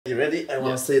You ready? I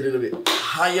want to stay a little bit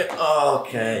higher.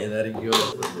 Okay, there you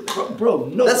go.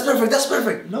 Bro, no. That's perfect, that's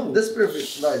perfect. No. That's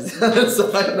perfect. Nice.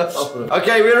 So I know.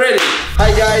 Okay, we're ready. Hi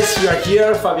guys, we are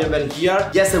here. Fabian Ben here.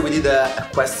 Yesterday we did a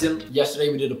question.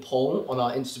 Yesterday we did a poll on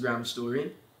our Instagram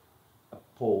story. A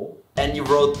poll. And you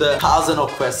wrote 1,000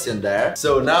 of questions there.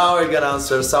 So now we're gonna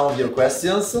answer some of your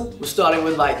questions. We're starting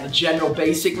with like the general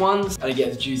basic ones and it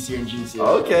gets juicier and juicier.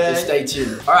 Okay. So stay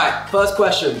tuned. Alright, first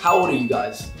question. How old are you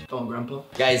guys? Come on, Grandpa.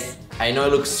 Guys, I know I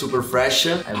look super fresh.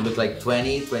 I look like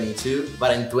 20, 22, but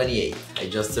I'm 28. I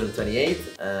just turned 28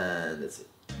 and that's it.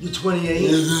 You're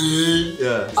 28?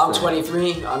 Yeah. I'm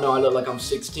 23. I know I look like I'm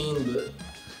 16, but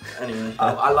anyway.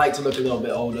 I like to look a little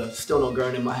bit older. Still not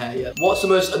growing in my hair yet. What's the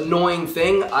most annoying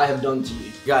thing I have done to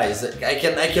you? Guys, I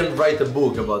can write a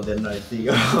book about the annoying thing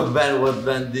what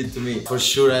Ben did to me. For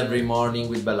sure, every morning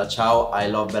with Bella Ciao. I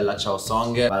love Bella Ciao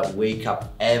song, but wake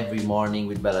up every morning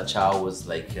with Bella Ciao was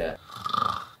like annoying.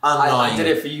 I did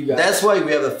it for you guys. That's why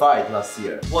we had a fight last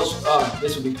year. What's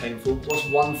this will be painful. What's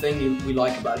one thing we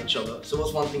like about each other? So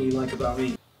what's one thing you like about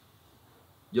me?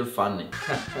 You're funny.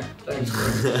 Thanks, bro.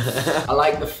 I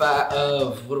like the fact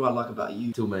of, what do I like about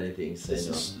you? Too many things, This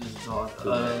is hard.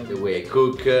 the way I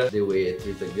cook, the way I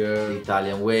treat a girl, the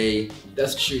Italian way.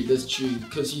 That's true,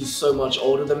 because he's so much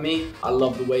older than me. I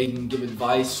love the way he can give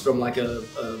advice from like a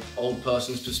old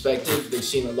person's perspective. They've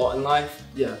seen a lot in life.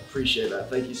 Yeah, appreciate that.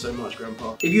 Thank you so much,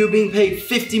 Grandpa. If you were being paid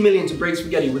 50 million to break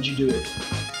spaghetti, would you do it?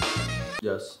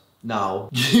 Yes. Now,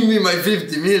 give me my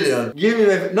 50 million. Give me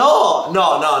my... No.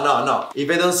 If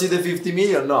I don't see the 50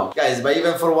 million, no. Guys, but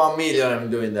even for 1 million,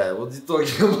 I'm doing that. What are you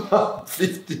talking about?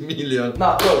 50 million.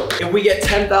 Nah, bro. If we get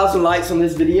 10,000 likes on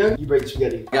this video, you break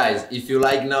spaghetti. Guys, if you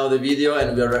like now the video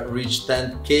and we reach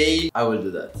 10K, I will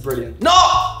do that. Brilliant.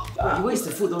 No! You waste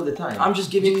the food all the time. I'm just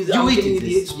giving you the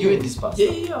experience. You eat this pasta.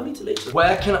 Yeah, I'll eat it later.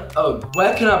 Where can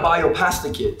I buy your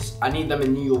pasta kits? I need them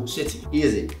in New York City.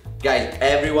 Easy. Guys,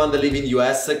 everyone that live in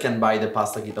US can buy the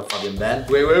pasta kit of Fabian Ben.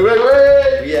 Wait!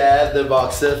 We have the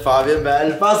box Fabian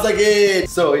Ben pasta kit.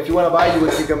 So if you wanna buy,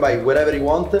 you can buy whatever you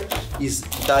want. It's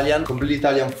Italian, completely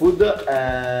Italian food.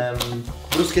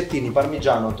 Bruschettini,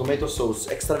 parmigiano, tomato sauce,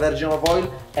 extra virgin olive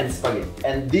oil, and spaghetti.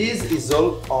 And this is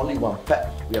all only one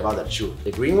pack. We have other two,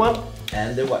 the green one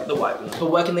and the white. The white one. But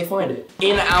where can they find it?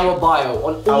 In our bio.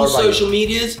 On all social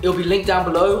medias. It'll be linked down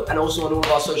below and also on all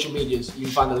of our social medias. You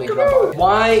can find the link in our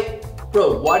bio.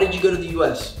 Why did you go to the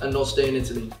US and not stay in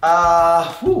Italy?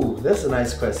 That's a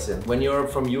nice question. When you're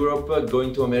from Europe,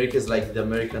 going to America is like the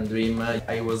American dream.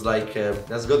 I was like,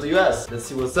 let's go to US, let's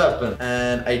see what's up.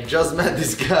 And I just met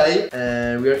this guy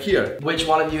and we are here. Which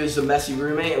one of you is a messy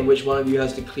roommate and which one of you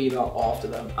has to clean up after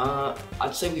them?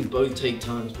 I'd say we both take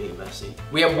turns being messy.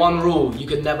 We have one rule, you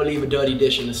can never leave a dirty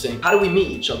dish in the sink. How do we meet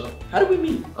each other? How do we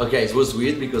meet? Okay, it was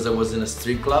weird because I was in a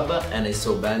strip club and I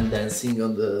saw Ben dancing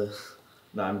on the...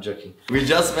 No, I'm joking. We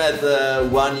just met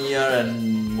 1 year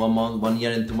and 1 month, 1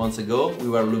 year and 2 months ago. We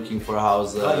were looking for a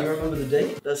house. Oh, you remember the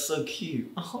date? That's so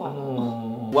cute.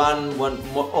 Oh.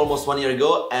 Almost 1 year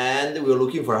ago, and we were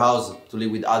looking for a house to live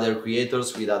with other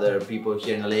creators, with other people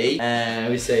here in LA.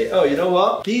 And we say, oh, you know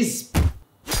what? This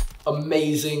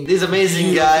amazing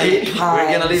guy, we're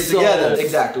gonna live together.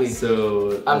 Exactly.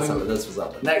 So that's what's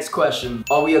up. Next question: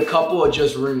 are we a couple or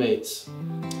just roommates?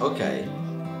 Okay.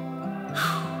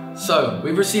 So,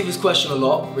 we've received this question a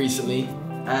lot recently,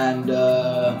 and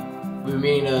we've been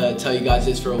meaning to tell you guys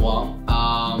this for a while.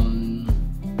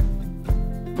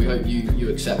 We hope you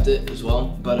accept it as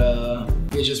well, but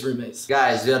we're just roommates.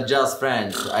 Guys, we are just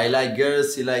friends. I like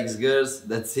girls, he likes girls,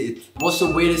 that's it. What's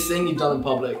the weirdest thing you've done in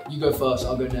public? You go first,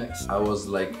 I'll go next. I was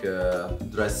like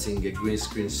dressing a green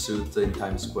screen suit in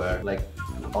Times Square, like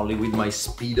only with my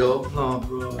Speedo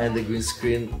and the green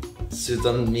screen suit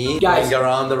on me, guys, going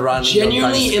around the run.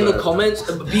 Genuinely in the comments,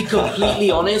 be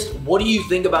completely honest, what do you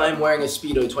think about him wearing a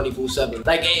Speedo 24/7?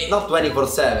 Like, not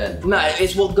 24/7. Nah,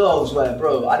 it's what girls wear,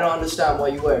 bro. I don't understand why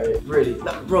you wear it, really.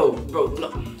 Like, bro, no.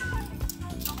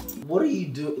 What are you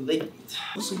doing? Like,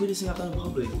 what's the weirdest thing I've done in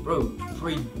public? Bro,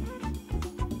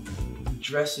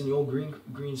 dress in your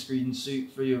green screen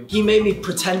suit for you. He made me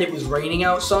pretend it was raining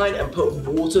outside and put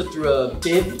water through a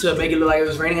sieve to make it look like it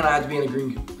was raining, and I had to be in a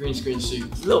green screen suit.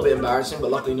 It's a little bit embarrassing, but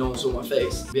luckily no one saw my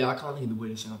face. But yeah, I can't think of the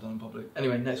weirdest thing I've done in public.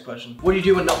 Anyway, next question. What do you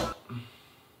do when not...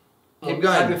 Keep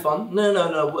going. Having fun?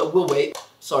 No, we'll wait.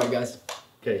 Sorry, guys.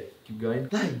 Okay, keep going.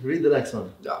 Read the next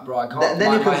one. Bro, I can't.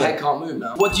 My head can't move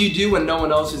now. What do you do when no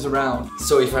one else is around?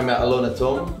 So if I'm alone at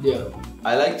home, yeah,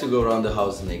 I like to go around the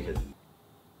house naked.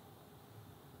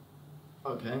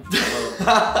 Okay. Well,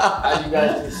 as you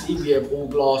guys can see, we have all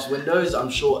glass windows. I'm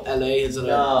sure LA is a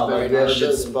very nice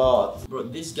good spot. Bro,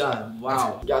 this guy,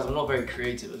 wow. Guys, I'm not very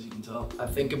creative, as you can tell. I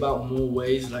think about more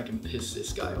ways that I can piss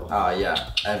this guy off. Ah,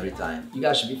 yeah, every time. You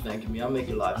guys should be thanking me. I'll make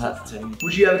your lives entertaining.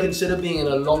 Would you ever consider being in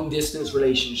a long distance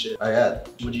relationship? I had.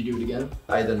 Would you do it again?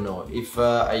 I don't know. If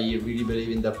I really believe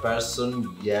in the person,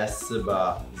 yes,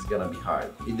 but it's gonna be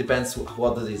hard. It depends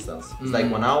what the distance. It's like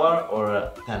 1 hour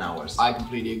or 10 hours. I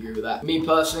completely agree with that. Me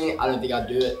personally, I don't think I'd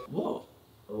do it. Whoa.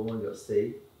 Oh my god,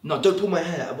 stay. No, don't pull my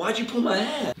hair. Why'd you pull my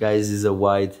hair? Guys, is a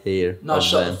white hair. No,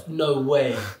 shut No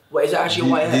way. Wait, is it actually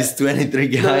a white hair? This 23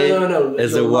 guy no.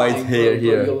 has a white hair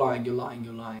here. You're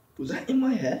lying. Was that in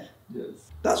my hair?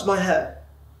 Yes. That's my hair.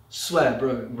 Swear,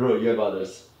 bro. Bro, you have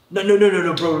others. No,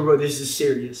 bro, this is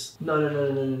serious. No.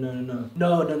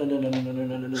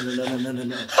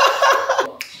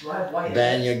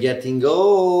 Then you're getting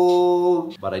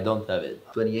old. But I don't have it.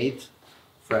 28,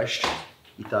 fresh,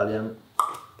 Italian.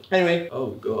 Anyway.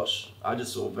 Oh gosh, I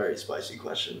just saw a very spicy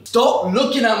question. Stop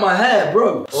looking at my hair,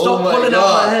 bro. Stop pulling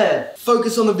out my hair.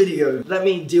 Focus on the video. Let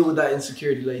me deal with that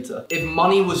insecurity later. If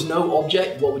money was no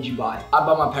object, what would you buy? I'd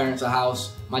buy my parents a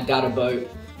house, my dad a boat,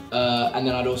 and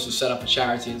then I'd also set up a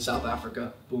charity in South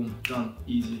Africa. Boom, done,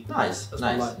 easy. Nice.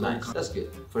 That's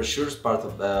good. For sure, it's part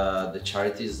of the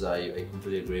charities. I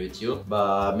completely agree with you.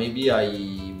 But maybe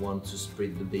I want to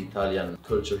spread the Italian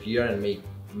culture here and make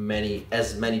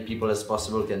as many people as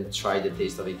possible can try the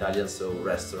taste of Italian. So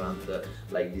restaurant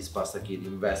like this Pasta Kid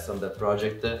invest on that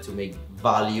project to make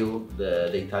value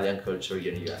the Italian culture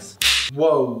here in the US.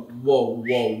 Whoa.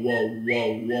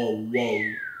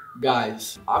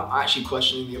 Guys, I'm actually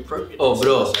questioning the appropriateness. Oh,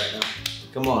 bro. Of this right now.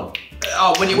 Come on.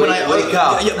 Oh, when I wake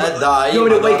up. You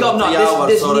want me to wake up? No,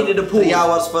 this needed a pause. 3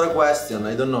 hours for a question.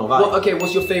 I don't know. Well, okay,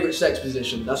 what's your favorite sex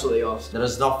position? That's what they asked. There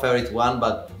is no favorite one,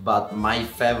 but my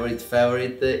favorite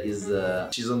is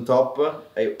she's on top.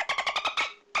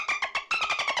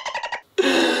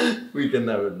 We can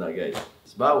never know, guys.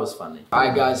 But it was funny.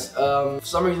 Alright, guys. For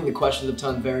some reason, the questions have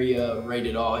turned very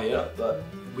rated R here, but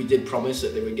we did promise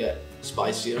that they would get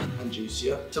spicier and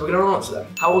juicier. So we're gonna answer them.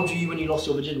 How old were you when you lost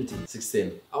your virginity?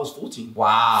 16. I was 14.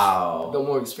 Wow. I've got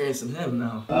more experience than him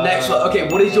now. Next one. Okay,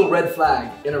 what is your red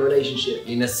flag in a relationship?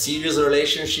 In a serious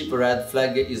relationship, a red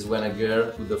flag is when a girl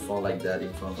put the phone like that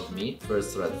in front of me.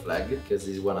 First red flag, because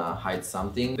they wanna hide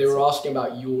something. They were asking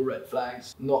about your red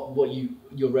flags, not what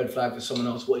your red flag for someone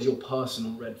else. What is your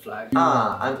personal red flag?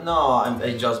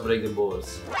 I just break the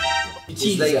balls. You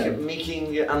tease it's like them.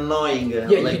 Making annoying,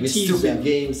 yeah, like with stupid them.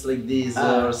 games like this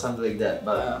or something like that.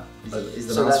 But is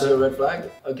the so that's your red flag?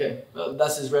 Okay,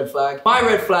 that's his red flag. My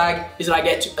red flag is that I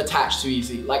get attached too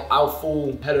easy. Like I'll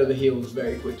fall head over heels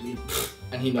very quickly,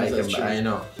 and he knows that's true. I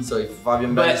know. So if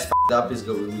Fabian Ben is f***ed up, he's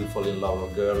going to fall in love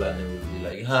with a girl, and he will be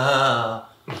like,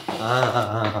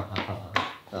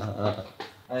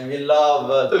 I'm in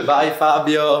love. Bye,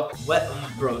 Fabio.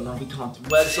 Bro, no, we can't.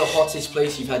 Where's the hottest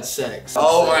place you've had sex?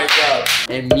 Oh my god.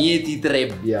 E Mieti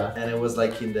Trebbia. And it was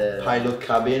like in the pilot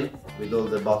cabin with all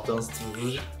the buttons.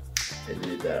 I did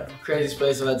it there. Craziest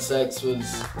place I've had sex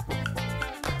was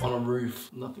on a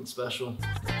roof. Nothing special.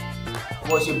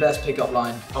 What's your best pickup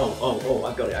line? Oh,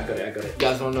 I got it. You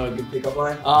guys wanna know a good pickup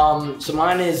line? So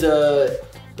mine is,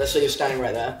 let's say you're standing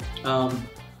right there.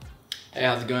 Hey,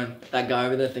 how's it going? That guy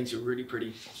over there thinks you're really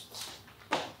pretty.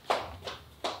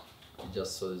 You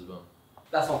just saw this one.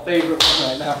 That's my favorite one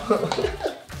right now.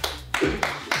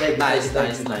 Nice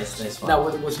one. Now,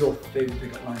 what's your favorite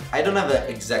pickup line? I don't have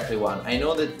exactly one. I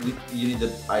know that you need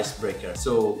the icebreaker.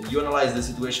 So you analyze the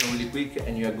situation really quick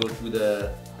and you go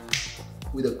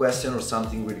with a question or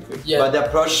something really quick. Yeah. But the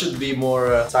approach should be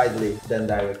more sidely than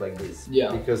direct like this.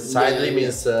 Yeah. Because sidely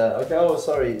means, okay, oh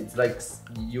sorry, it's like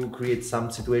you create some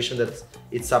situation that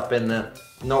it's happen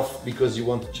not because you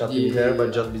want to chat with her,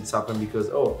 but just it's happen because,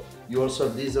 oh, you also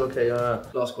have this, okay.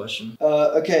 Last question.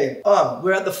 Okay,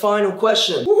 we're at the final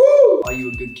question. Woohoo! Are you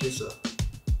a good kisser?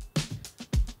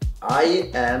 I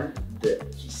am the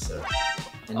kisser.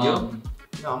 And you?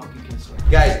 No, I'm a good kisser.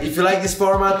 Guys, if you like this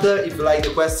format, if you like the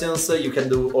questions, you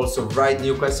can also write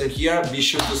new questions here. Be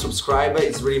sure to subscribe.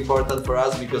 It's really important for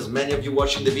us because many of you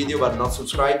watching the video but not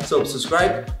subscribed. So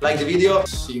subscribe, like the video.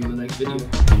 See you in the next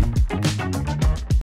video.